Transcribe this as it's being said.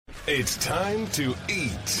It's time to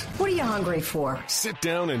eat. What are you hungry for? Sit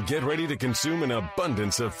down and get ready to consume an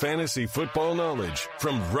abundance of fantasy football knowledge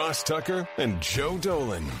from Ross Tucker and Joe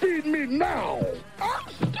Dolan. Feed me now.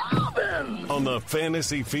 I'm starving. On the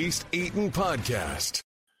Fantasy Feast Eatin' Podcast.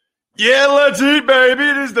 Yeah, let's eat, baby.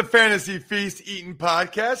 It is the Fantasy Feast Eatin'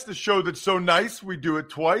 Podcast, the show that's so nice we do it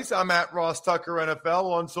twice. I'm at Ross Tucker NFL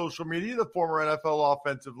on social media, the former NFL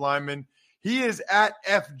offensive lineman. He is at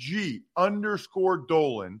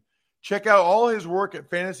FG_Dolan. Check out all his work at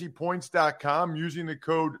fantasypoints.com using the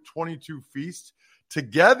code 22Feast.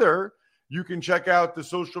 Together, you can check out the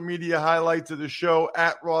social media highlights of the show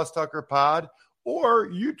at Ross Tucker Pod or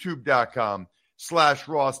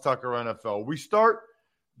youtube.com/Ross Tucker NFL. We start,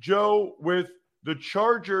 Joe, with the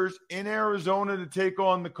Chargers in Arizona to take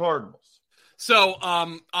on the Cardinals. So,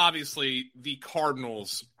 obviously, the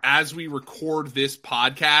Cardinals, as we record this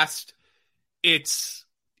podcast, it's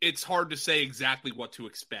hard to say exactly what to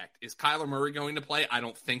expect. Is Kyler Murray going to play? I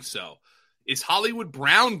don't think so. Is Hollywood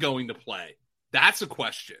Brown going to play? That's a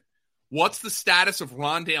question. What's the status of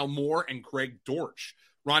Rondale Moore and Greg Dortch?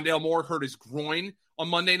 Rondale Moore hurt his groin on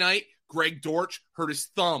Monday night. Greg Dortch hurt his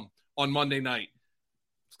thumb on Monday night.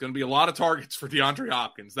 It's going to be a lot of targets for DeAndre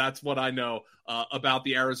Hopkins. That's what I know about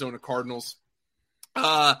the Arizona Cardinals.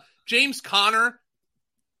 James Conner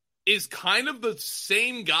is kind of the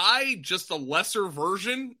same guy, just a lesser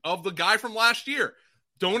version of the guy from last year.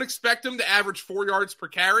 Don't expect him to average 4 yards per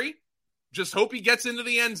carry. Just hope he gets into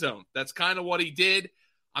the end zone. That's kind of what he did.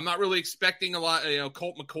 I'm not really expecting a lot.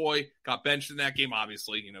 Colt McCoy got benched in that game,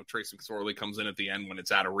 obviously. Trace McSorley comes in at the end when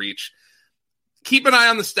it's out of reach. Keep an eye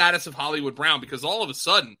on the status of Hollywood Brown, because all of a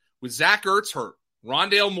sudden, with Zach Ertz hurt,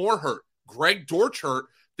 Rondale Moore hurt, Greg Dortch hurt,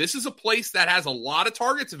 this is a place that has a lot of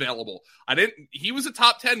targets available. He was a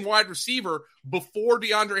top 10 wide receiver before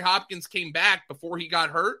DeAndre Hopkins came back, before he got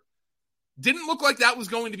hurt. Didn't look like that was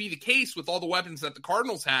going to be the case with all the weapons that the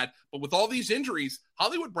Cardinals had, but with all these injuries,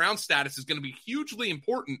 Hollywood Brown's status is going to be hugely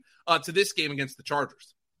important to this game against the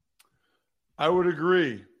Chargers. I would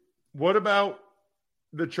agree. What about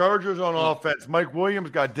the Chargers on offense? Mike Williams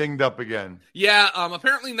got dinged up again. Yeah,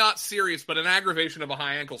 apparently not serious, but an aggravation of a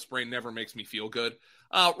high ankle sprain never makes me feel good.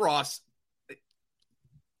 Ross,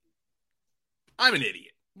 I'm an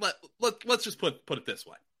idiot. Let's just put it this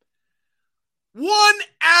way. 1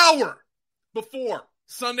 hour before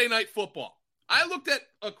Sunday Night Football, I looked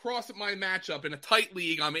across at my matchup in a tight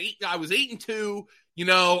league. I was 8-2.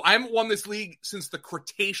 I haven't won this league since the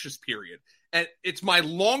Cretaceous period. And it's my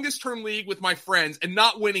longest term league with my friends, and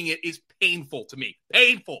not winning it is painful to me.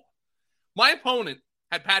 Painful. My opponent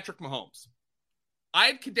had Patrick Mahomes. I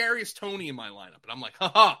had Kadarius Toney in my lineup, and I'm like,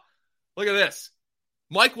 look at this.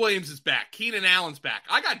 Mike Williams is back. Keenan Allen's back.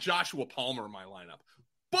 I got Joshua Palmer in my lineup.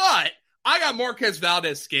 But I got Marquez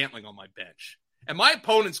Valdez-Scantling on my bench. And my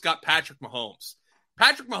opponent's got Patrick Mahomes.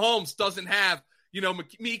 Patrick Mahomes doesn't have,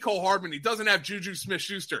 Mecole Hardman. He doesn't have Juju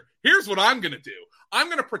Smith-Schuster. Here's what I'm going to do. I'm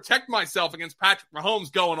going to protect myself against Patrick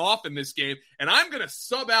Mahomes going off in this game, and I'm going to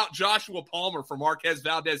sub out Joshua Palmer for Marquez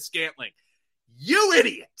Valdez-Scantling. You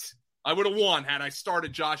idiot! I would have won had I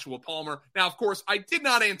started Joshua Palmer. Now, of course, I did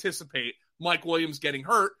not anticipate Mike Williams getting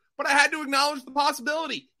hurt, but I had to acknowledge the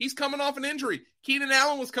possibility. He's coming off an injury. Keenan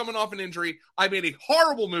Allen was coming off an injury. I made a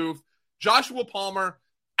horrible move. Joshua Palmer,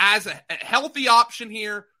 as a healthy option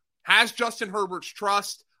here, has Justin Herbert's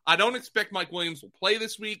trust. I don't expect Mike Williams will play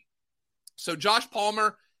this week. So Josh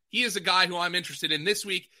Palmer, he is a guy who I'm interested in this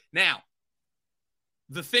week. Now,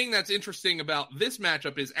 the thing that's interesting about this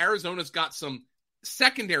matchup is Arizona's got some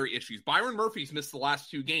secondary issues. Byron Murphy's missed the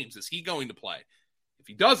last 2 games. Is he going to play? If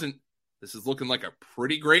he doesn't, this is looking like a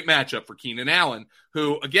pretty great matchup for Keenan Allen,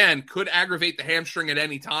 who, again, could aggravate the hamstring at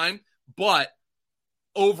any time. But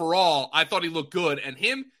overall, I thought he looked good. And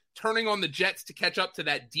him turning on the Jets to catch up to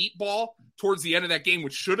that deep ball towards the end of that game,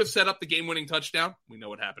 which should have set up the game-winning touchdown, we know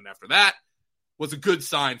what happened after that, was a good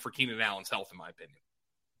sign for Keenan Allen's health, in my opinion.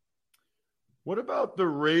 What about the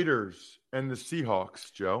Raiders and the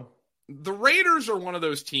Seahawks, Joe? The Raiders are one of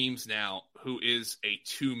those teams now who is a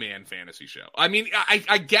 2-man fantasy show. I mean,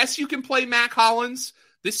 I guess you can play Mac Hollins.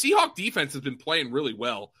 The Seahawk defense has been playing really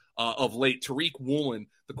well of late. Tariq Woolen,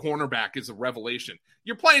 the cornerback, is a revelation.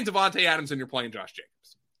 You're playing Devontae Adams and you're playing Josh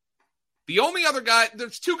Jacobs. The only other guy,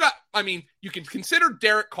 there's 2 guys. I mean, you can consider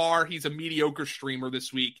Derek Carr. He's a mediocre streamer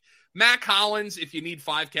this week. Mac Hollins, if you need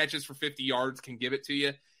 5 catches for 50 yards, can give it to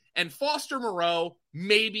you. And Foster Moreau,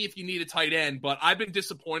 maybe if you need a tight end, but I've been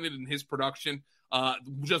disappointed in his production.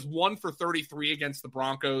 Just 1 for 33 against the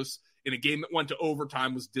Broncos in a game that went to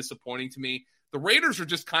overtime was disappointing to me. The Raiders are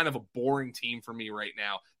just kind of a boring team for me right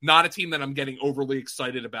now. Not a team that I'm getting overly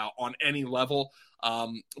excited about on any level.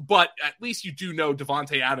 But at least you do know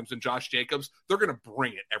Devontae Adams and Josh Jacobs, they're going to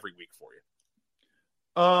bring it every week for you.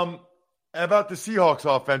 How about the Seahawks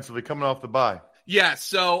offensively coming off the bye? Yeah,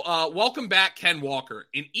 so welcome back, Ken Walker.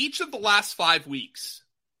 In each of the last 5 weeks,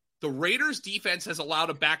 the Raiders defense has allowed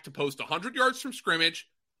a back to post 100 yards from scrimmage,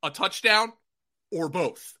 a touchdown, or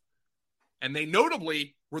both. And they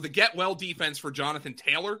notably were the get-well defense for Jonathan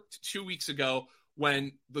Taylor 2 weeks ago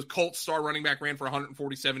when the Colts star running back ran for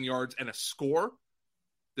 147 yards and a score.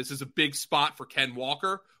 This is a big spot for Ken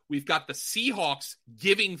Walker. We've got the Seahawks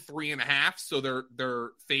giving 3.5, so they're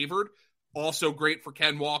favored. Also great for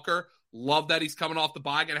Ken Walker. Love that he's coming off the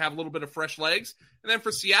bye, going to have a little bit of fresh legs. And then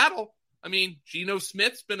for Seattle, I mean, Geno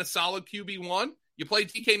Smith's been a solid QB1. You play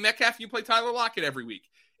DK Metcalf, you play Tyler Lockett every week.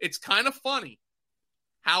 It's kind of funny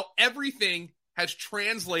how everything has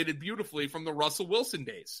translated beautifully from the Russell Wilson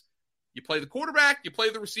days. You play the quarterback, you play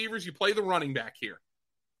the receivers, you play the running back here.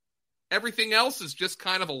 Everything else is just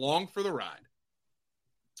kind of along for the ride.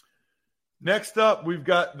 Next up, we've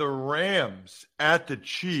got the Rams at the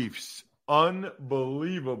Chiefs.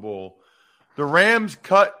 Unbelievable. The Rams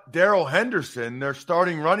cut Darrell Henderson, their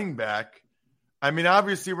starting running back. I mean,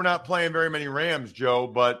 obviously, we're not playing very many Rams, Joe,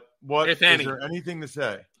 but is there anything to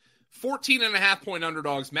say? 14.5-point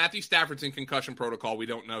underdogs. Matthew Stafford's in concussion protocol. We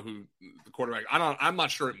don't know who the quarterback. I'm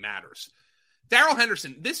not sure it matters. Darrell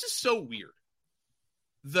Henderson. This is so weird.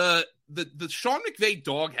 The Sean McVay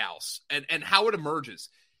doghouse and how it emerges.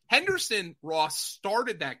 Henderson, Ross,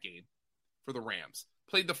 started that game for the Rams.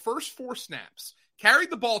 Played the first 4 snaps. Carried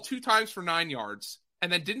the ball 2 times for 9 yards.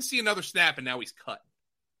 And then didn't see another snap, and now he's cut.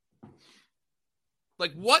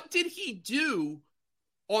 Like, what did he do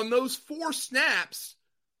on those 4 snaps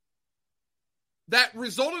that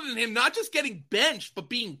resulted in him not just getting benched, but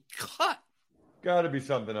being cut? Got to be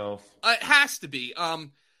something else. It has to be.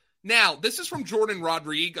 Now, this is from Jordan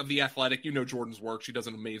Rodrigue of The Athletic. You know Jordan's work. She does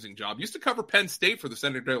an amazing job. Used to cover Penn State for the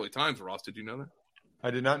Central Daily Times, Ross. Did you know that? I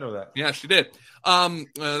did not know that. Yeah, she did.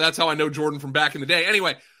 That's how I know Jordan from back in the day.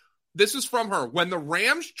 Anyway, this is from her. When the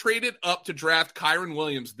Rams traded up to draft Kyren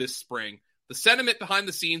Williams this spring, the sentiment behind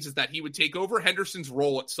the scenes is that he would take over Henderson's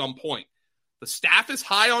role at some point. The staff is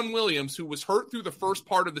high on Williams, who was hurt through the first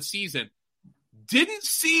part of the season. Didn't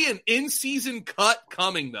see an in-season cut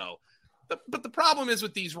coming, though. But the problem is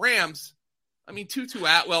with these Rams, I mean, Tutu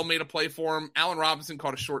Atwell made a play for him. Allen Robinson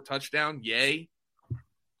caught a short touchdown. Yay.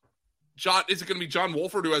 Is it going to be John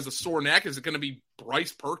Wolford who has a sore neck? Is it going to be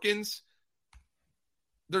Bryce Perkins?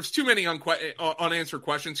 There's too many unanswered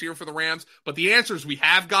questions here for the Rams, but the answers we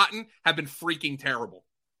have gotten have been freaking terrible.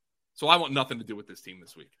 So I want nothing to do with this team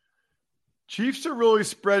this week. Chiefs are really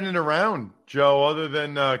spreading it around, Joe, other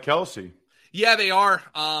than Kelsey. Yeah, they are.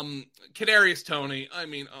 Kadarius Toney, I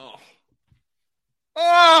mean, we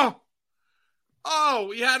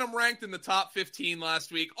had him ranked in the top 15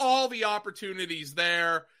 last week. All the opportunities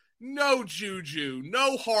there. No Juju,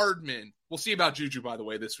 no Hardman. We'll see about Juju, by the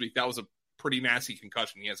way, this week. That was a pretty nasty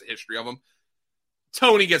concussion. He has a history of them.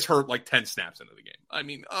 Toney gets hurt like 10 snaps into the game. I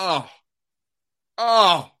mean, I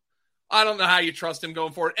don't know how you trust him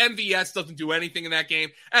going forward. MVS doesn't do anything in that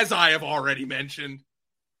game, as I have already mentioned.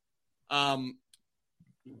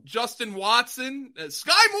 Justin Watson.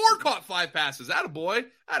 Sky Moore caught 5 passes. Attaboy.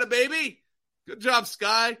 Attababy. Good job,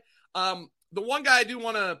 Sky. The one guy I do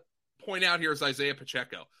want to point out here is Isaiah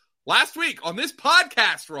Pacheco. Last week on this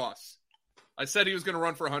podcast, Ross, I said he was going to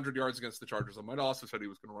run for 100 yards against the Chargers. I might have also said he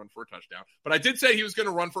was going to run for a touchdown. But I did say he was going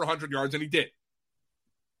to run for 100 yards, and he did.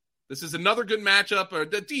 This is another good matchup, or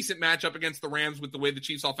a decent matchup against the Rams with the way the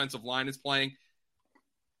Chiefs' offensive line is playing.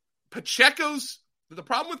 The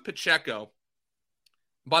problem with Pacheco,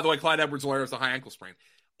 by the way, Clyde Edwards-Helaire has a high ankle sprain.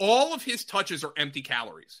 All of his touches are empty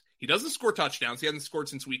calories. He doesn't score touchdowns. He hasn't scored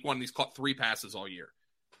since week 1, and he's caught 3 passes all year.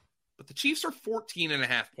 But the Chiefs are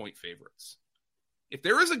 14.5-point favorites. If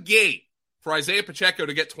there is a game for Isaiah Pacheco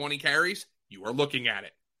to get 20 carries, you are looking at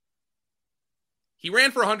it. He ran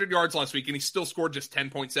for 100 yards last week, and he still scored just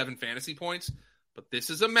 10.7 fantasy points. But this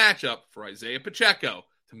is a matchup for Isaiah Pacheco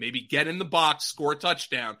to maybe get in the box, score a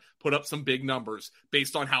touchdown, put up some big numbers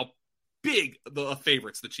based on how big the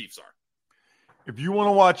favorites the Chiefs are. If you want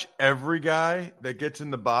to watch every guy that gets in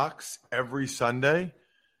the box every Sunday,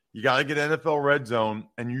 you got to get NFL Red Zone,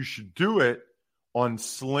 and you should do it on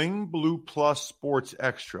Sling Blue Plus Sports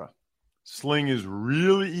Extra. Sling is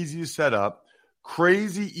really easy to set up,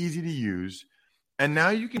 crazy easy to use, and now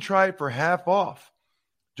you can try it for half off.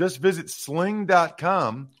 Just visit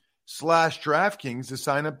sling.com/DraftKings to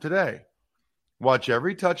sign up today. Watch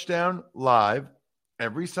every touchdown live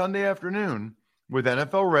every Sunday afternoon with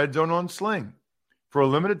NFL Red Zone on Sling. For a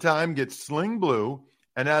limited time, get Sling Blue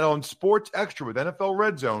and add on Sports Extra with NFL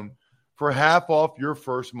Red Zone for half off your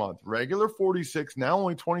first month. Regular $46, now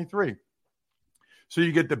only $23. So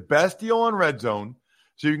you get the best deal on Red Zone,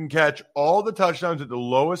 so you can catch all the touchdowns at the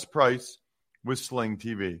lowest price with Sling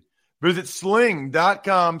TV. Visit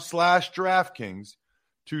sling.com/DraftKings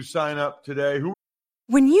to sign up today.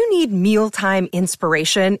 When you need mealtime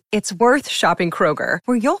inspiration, it's worth shopping Kroger,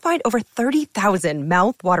 where you'll find over 30,000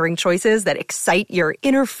 mouth-watering choices that excite your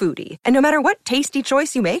inner foodie. And no matter what tasty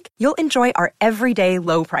choice you make, you'll enjoy our everyday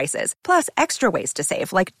low prices, plus extra ways to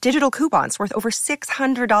save, like digital coupons worth over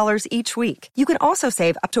 $600 each week. You can also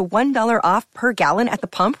save up to $1 off per gallon at the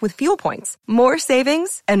pump with fuel points. More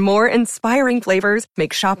savings and more inspiring flavors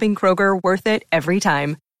make shopping Kroger worth it every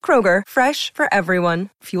time. Kroger, fresh for everyone.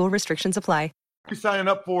 Fuel restrictions apply. You signing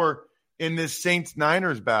up for in this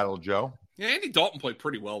Saints-Niners battle, Joe? Yeah, Andy Dalton played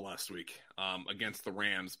pretty well last week against the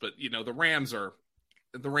Rams, but the Rams are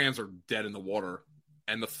dead in the water,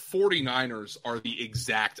 and the 49ers are the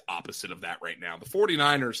exact opposite of that right now. The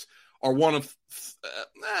 49ers are one of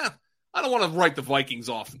I don't want to write the Vikings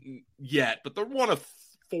off yet, but they're one of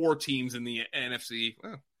 4 teams in the NFC.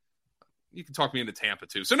 Well, you can talk me into Tampa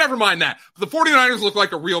too, so never mind that. The 49ers look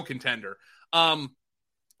like a real contender.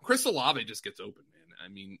 Chris Olave just gets open, man. I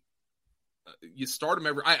mean, you start him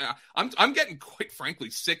every. I'm getting, quite frankly,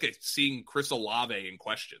 sick of seeing Chris Olave in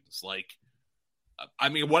questions. Like, I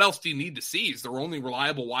mean, what else do you need to see? He's their only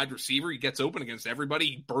reliable wide receiver. He gets open against everybody.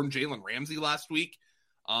 He burned Jalen Ramsey last week.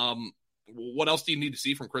 What else do you need to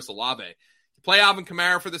see from Chris Olave? You play Alvin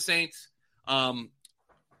Kamara for the Saints.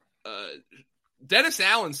 Dennis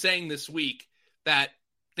Allen saying this week that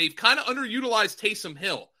they've kind of underutilized Taysom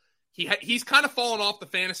Hill. He's kind of fallen off the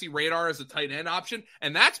fantasy radar as a tight end option,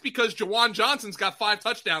 and that's because Jawan Johnson's got 5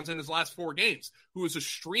 touchdowns in his last 4 games, who is a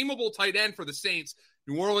streamable tight end for the Saints.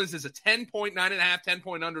 New Orleans is a 10-point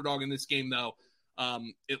underdog in this game, though.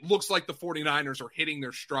 It looks like the 49ers are hitting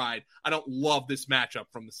their stride. I don't love this matchup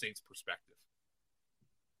from the Saints' perspective.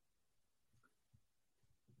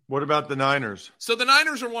 What about the Niners? So the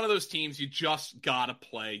Niners are one of those teams you just got to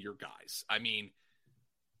play your guys. I mean,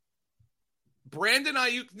 Brandon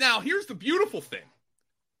Ayuk. Now, here's the beautiful thing.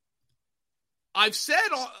 I said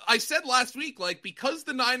last week, like, because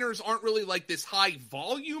the Niners aren't really like this high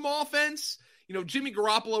volume offense, Jimmy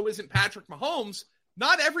Garoppolo isn't Patrick Mahomes,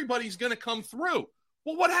 not everybody's going to come through.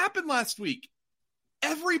 Well, what happened last week?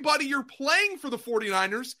 Everybody you're playing for the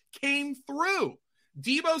 49ers came through.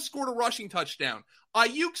 Debo scored a rushing touchdown.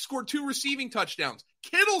 Ayuk scored 2 receiving touchdowns.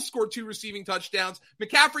 Kittle scored 2 receiving touchdowns.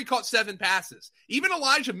 McCaffrey caught 7 passes. Even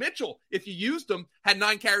Elijah Mitchell, if you used him, had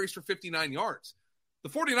 9 carries for 59 yards. The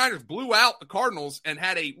 49ers blew out the Cardinals and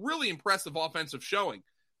had a really impressive offensive showing.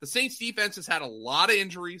 The Saints defense has had a lot of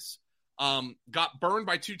injuries. Got burned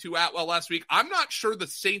by Tutu Atwell last week. I'm not sure the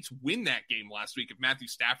Saints win that game last week if Matthew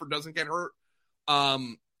Stafford doesn't get hurt.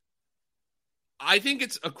 I think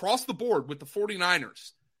it's across the board with the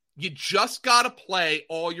 49ers. You just got to play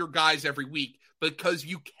all your guys every week because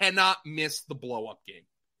you cannot miss the blow-up game.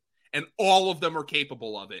 And all of them are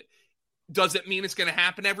capable of it. Does it mean it's going to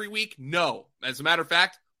happen every week? No. As a matter of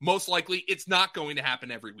fact, most likely it's not going to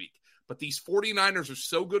happen every week. But these 49ers are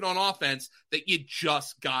so good on offense that you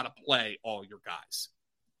just got to play all your guys.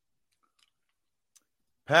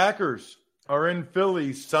 Packers are in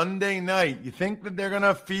Philly Sunday night. You think that they're going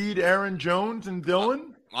to feed Aaron Jones and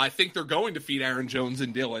Dillon? I think they're going to feed Aaron Jones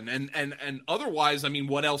and Dillon. And otherwise, I mean,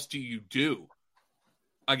 what else do you do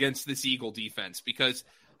against this Eagle defense? Because,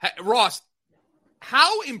 Ross,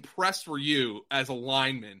 how impressed were you as a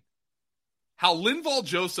lineman how Linval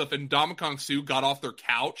Joseph and Ndamukong Suh got off their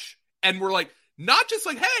couch and were like, not just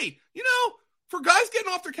like, hey, for guys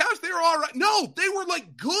getting off their couch, they were all right. No, they were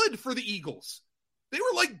like good for the Eagles. They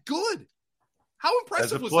were like good. How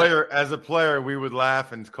impressive was that? As a player, we would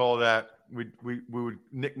laugh and call that, we would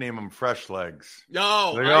nickname them fresh legs.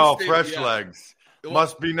 No, fresh legs.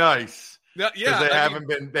 Must be nice. Yeah,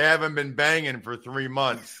 they haven't been banging for 3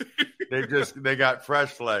 months. they got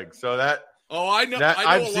fresh legs. So that. Oh, I know.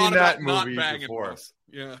 I've seen that movie before.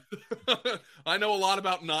 Yeah, I know a lot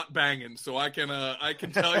about not banging, so I can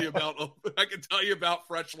tell you about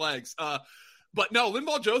fresh legs. But no,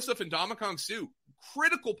 Linval Joseph and Ndamukong Suh,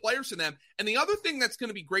 critical players to them. And the other thing that's going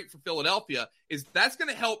to be great for Philadelphia is that's going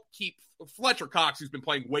to help keep Fletcher Cox, who's been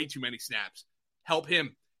playing way too many snaps, help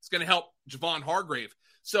him. It's going to help Javon Hargrave.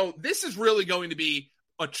 So this is really going to be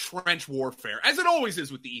a trench warfare, as it always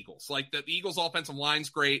is with the Eagles. Like the Eagles' offensive line's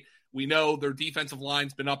great. We know their defensive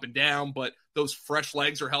line's been up and down, but those fresh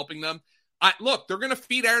legs are helping them. Look, they're going to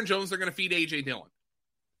feed Aaron Jones. They're going to feed A.J. Dillon.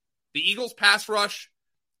 The Eagles' pass rush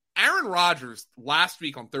Aaron Rodgers last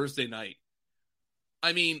week on Thursday night,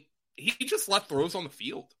 I mean, he just left throws on the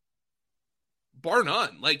field. Bar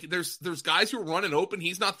none. Like, there's guys who are running open.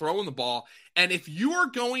 He's not throwing the ball. And if you are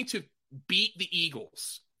going to beat the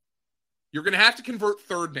Eagles, you're going to have to convert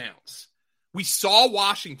third downs. We saw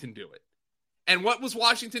Washington do it. And what was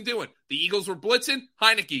Washington doing? The Eagles were blitzing.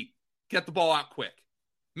 Heineke, get the ball out quick.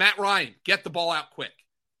 Matt Ryan, get the ball out quick.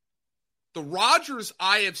 The Rodgers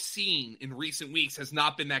I have seen in recent weeks has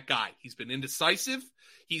not been that guy. He's been indecisive.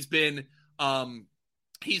 He's been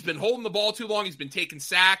holding the ball too long. He's been taking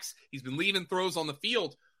sacks. He's been leaving throws on the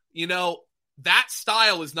field. You know, that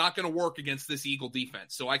style is not going to work against this Eagle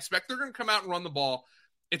defense. So I expect they're going to come out and run the ball.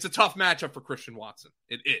 It's a tough matchup for Christian Watson.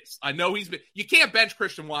 It is. I know you can't bench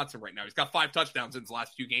Christian Watson right now. He's got 5 touchdowns in his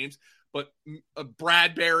last few games, but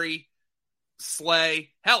Bradbury,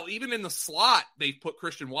 Slay, hell, even in the slot, they've put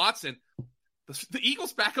Christian Watson. The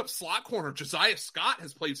Eagles' backup slot corner, Josiah Scott,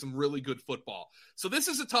 has played some really good football. So this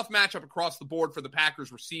is a tough matchup across the board for the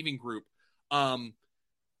Packers receiving group.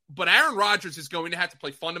 But Aaron Rodgers is going to have to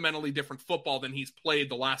play fundamentally different football than he's played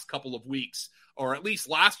the last couple of weeks, or at least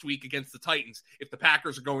last week against the Titans, if the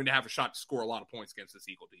Packers are going to have a shot to score a lot of points against this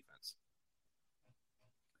Eagle defense.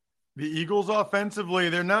 The Eagles offensively,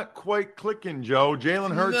 they're not quite clicking, Joe.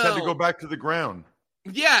 Jalen Hurts had to go back to the ground.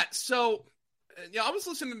 Yeah, so I was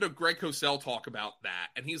listening to Greg Cosell talk about that,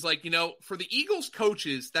 and he's like, for the Eagles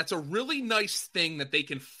coaches, that's a really nice thing that they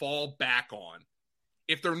can fall back on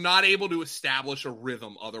if they're not able to establish a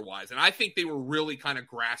rhythm otherwise. And I think they were really kind of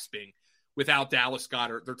grasping without Dallas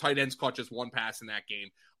Goedert. Their tight ends caught just one pass in that game.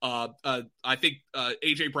 I think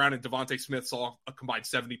A.J. Brown and Devontae Smith saw a combined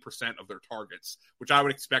 70% of their targets, which I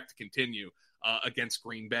would expect to continue against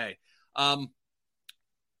Green Bay. I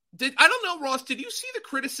don't know, Ross, did you see the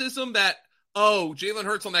criticism that, Jalen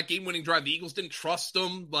Hurts on that game-winning drive, the Eagles didn't trust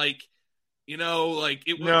him? No,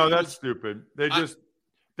 that's stupid.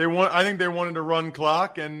 I think they wanted to run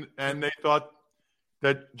clock, and they thought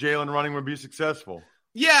that Jalen running would be successful.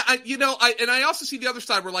 Yeah, I also see the other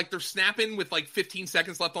side where, they're snapping with, 15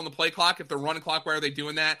 seconds left on the play clock. If they're running clock, why are they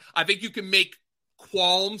doing that? I think you can make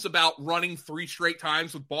qualms about running 3 straight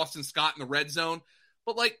times with Boston Scott in the red zone.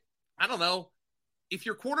 But, I don't know. If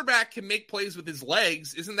your quarterback can make plays with his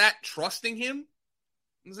legs, isn't that trusting him?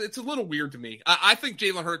 It's a little weird to me. I think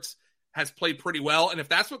Jalen Hurts has played pretty well, and if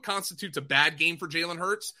that's what constitutes a bad game for Jalen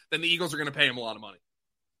Hurts, then the Eagles are going to pay him a lot of money.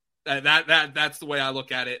 That's the way I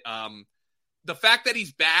look at it. The fact that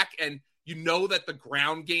he's back and that the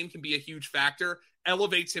ground game can be a huge factor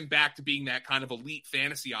elevates him back to being that kind of elite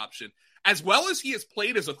fantasy option. As well as he has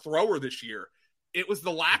played as a thrower this year, it was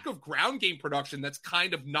the lack of ground game production that's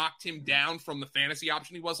kind of knocked him down from the fantasy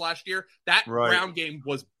option he was last year. That ground game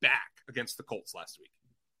was back against the Colts last week.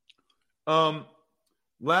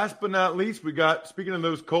 Last but not least, speaking of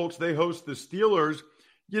those Colts, they host the Steelers.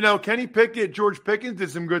 Kenny Pickett, George Pickens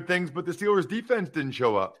did some good things, but the Steelers defense didn't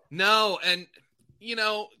show up. No, and,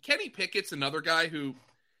 Kenny Pickett's another guy who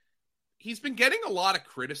he's been getting a lot of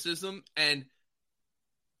criticism, and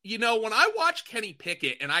when I watch Kenny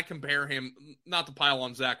Pickett and I compare him, not to pile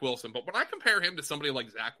on Zach Wilson, but when I compare him to somebody like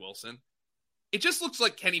Zach Wilson, it just looks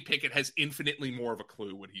like Kenny Pickett has infinitely more of a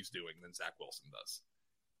clue what he's doing than Zach Wilson does.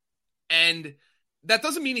 And that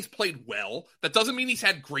doesn't mean he's played well. That doesn't mean he's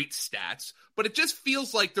had great stats, but it just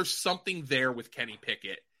feels like there's something there with Kenny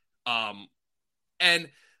Pickett. And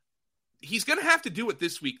he's going to have to do it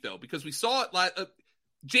this week, though, because we saw it.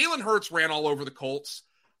 Jalen Hurts ran all over the Colts.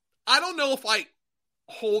 I don't know if I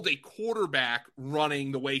hold a quarterback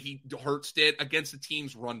running the way Hurts did against the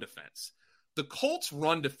team's run defense. The Colts'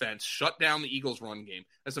 run defense shut down the Eagles' run game.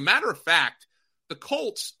 As a matter of fact, the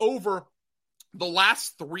Colts over the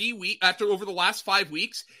last 5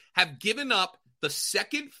 weeks have given up the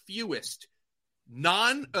second fewest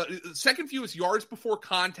yards before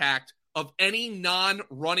contact of any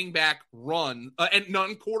non-running back run and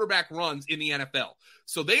non-quarterback runs in the NFL.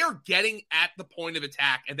 So they are getting at the point of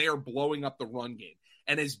attack and they are blowing up the run game.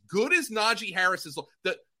 And as good as Najee Harris is,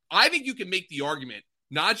 I think you can make the argument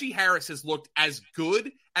Najee Harris has looked as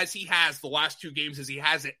good as he has the last 2 games as he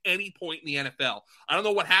has at any point in the NFL. I don't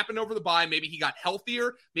know what happened over the bye. Maybe he got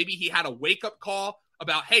healthier. Maybe he had a wake-up call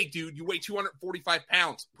about, hey, dude, you weigh 245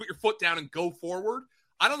 pounds. Put your foot down and go forward.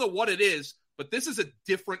 I don't know what it is, but this is a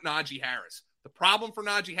different Najee Harris. The problem for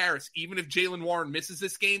Najee Harris, even if Jaylen Warren misses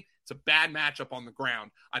this game, it's a bad matchup on the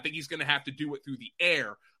ground. I think he's going to have to do it through the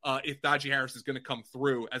air if Najee Harris is going to come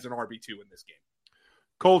through as an RB2 in this game.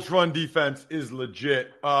 Colts run defense is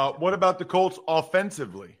legit. What about the Colts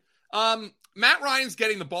offensively? Matt Ryan's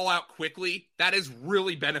getting the ball out quickly. That has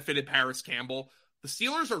really benefited Paris Campbell. The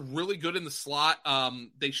Steelers are really good in the slot.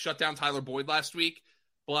 They shut down Tyler Boyd last week.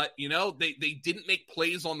 but, they didn't make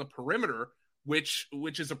plays on the perimeter, which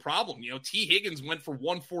is a problem. T. Higgins went for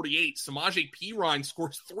 148. Samaje Perine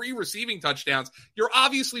scores 3 receiving touchdowns. You're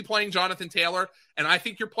obviously playing Jonathan Taylor, and I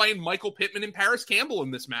think you're playing Michael Pittman and Paris Campbell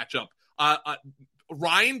in this matchup.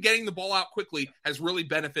 Ryan getting the ball out quickly has really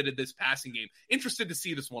benefited this passing game. Interested to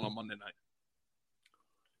see this one on Monday night.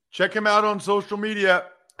 Check him out on social media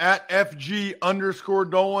at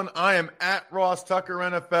FG_Dolan. I am at Ross Tucker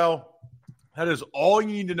NFL. That is all you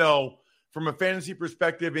need to know from a fantasy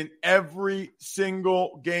perspective in every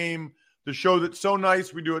single game. The show that's so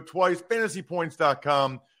nice, we do it twice,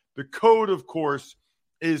 fantasypoints.com. The code, of course,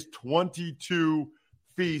 is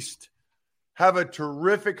 22Feast. Have a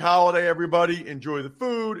terrific holiday, everybody. Enjoy the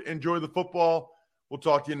food, enjoy the football. We'll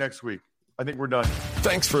talk to you next week. I think we're done.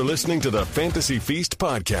 Thanks for listening to the Fantasy Feast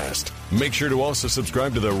podcast. Make sure to also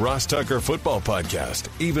subscribe to the Ross Tucker Football Podcast,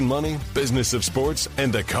 Even Money, Business of Sports,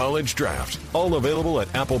 and the College Draft. All available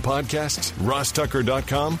at Apple Podcasts,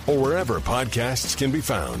 rosstucker.com, or wherever podcasts can be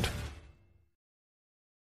found.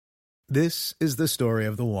 This is the story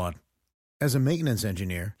of the one. As a maintenance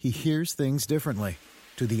engineer, he hears things differently.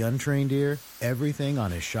 To the untrained ear, everything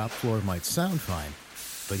on his shop floor might sound fine,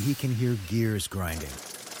 but he can hear gears grinding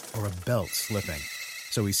or a belt slipping.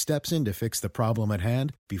 So he steps in to fix the problem at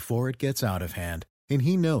hand before it gets out of hand. And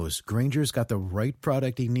he knows Grainger's got the right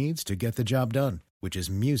product he needs to get the job done, which is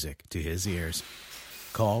music to his ears.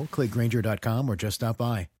 Call, click Grainger.com, or just stop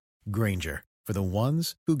by. Grainger, for the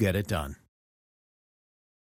ones who get it done.